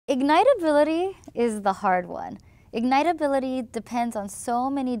Ignitability is the hard one. Ignitability depends on so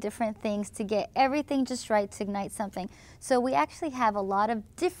many different things to get everything just right to ignite something. So we actually have a lot of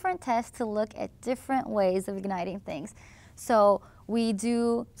different tests to look at different ways of igniting things. So we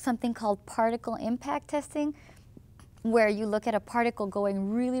do something called particle impact testing, where you look at a particle going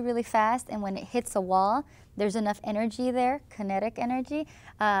really, really fast, and when it hits a wall, there's enough energy there, kinetic energy,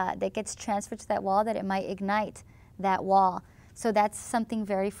 that gets transferred to that wall that it might ignite that wall. So that's something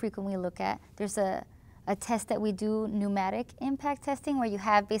very frequently we look at. There's a test that we do, pneumatic impact testing, where you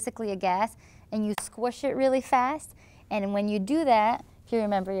have basically a gas and you squish it really fast. And when you do that, if you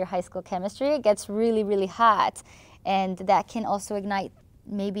remember your high school chemistry, it gets really, really hot. And that can also ignite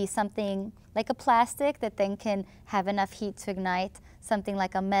maybe something like a plastic that then can have enough heat to ignite something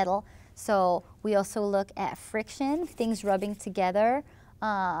like a metal. So we also look at friction, things rubbing together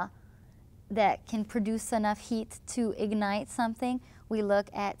that can produce enough heat to ignite something. We look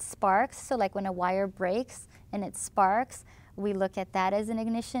at sparks, so like when a wire breaks and it sparks, we look at that as an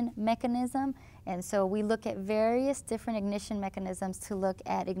ignition mechanism. And so we look at various different ignition mechanisms to look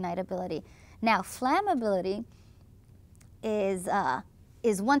at ignitability. Now, flammability is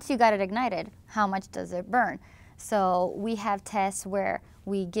once you got it ignited, how much does it burn? So we have tests where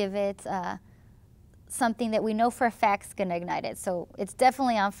we give it something that we know for a fact is going to ignite it. So it's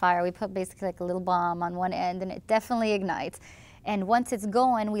definitely on fire. We put basically like a little bomb on one end and it definitely ignites. And once it's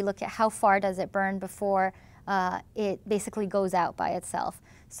going, we look at how far does it burn before it basically goes out by itself.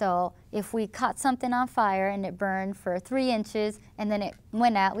 So if we caught something on fire and it burned for 3 inches and then it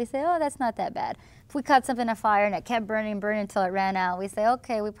went out, we say, oh, that's not that bad. If we caught something on fire and it kept burning until it ran out, we say,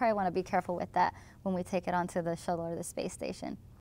 okay, we probably want to be careful with that when we take it onto the shuttle or the space station.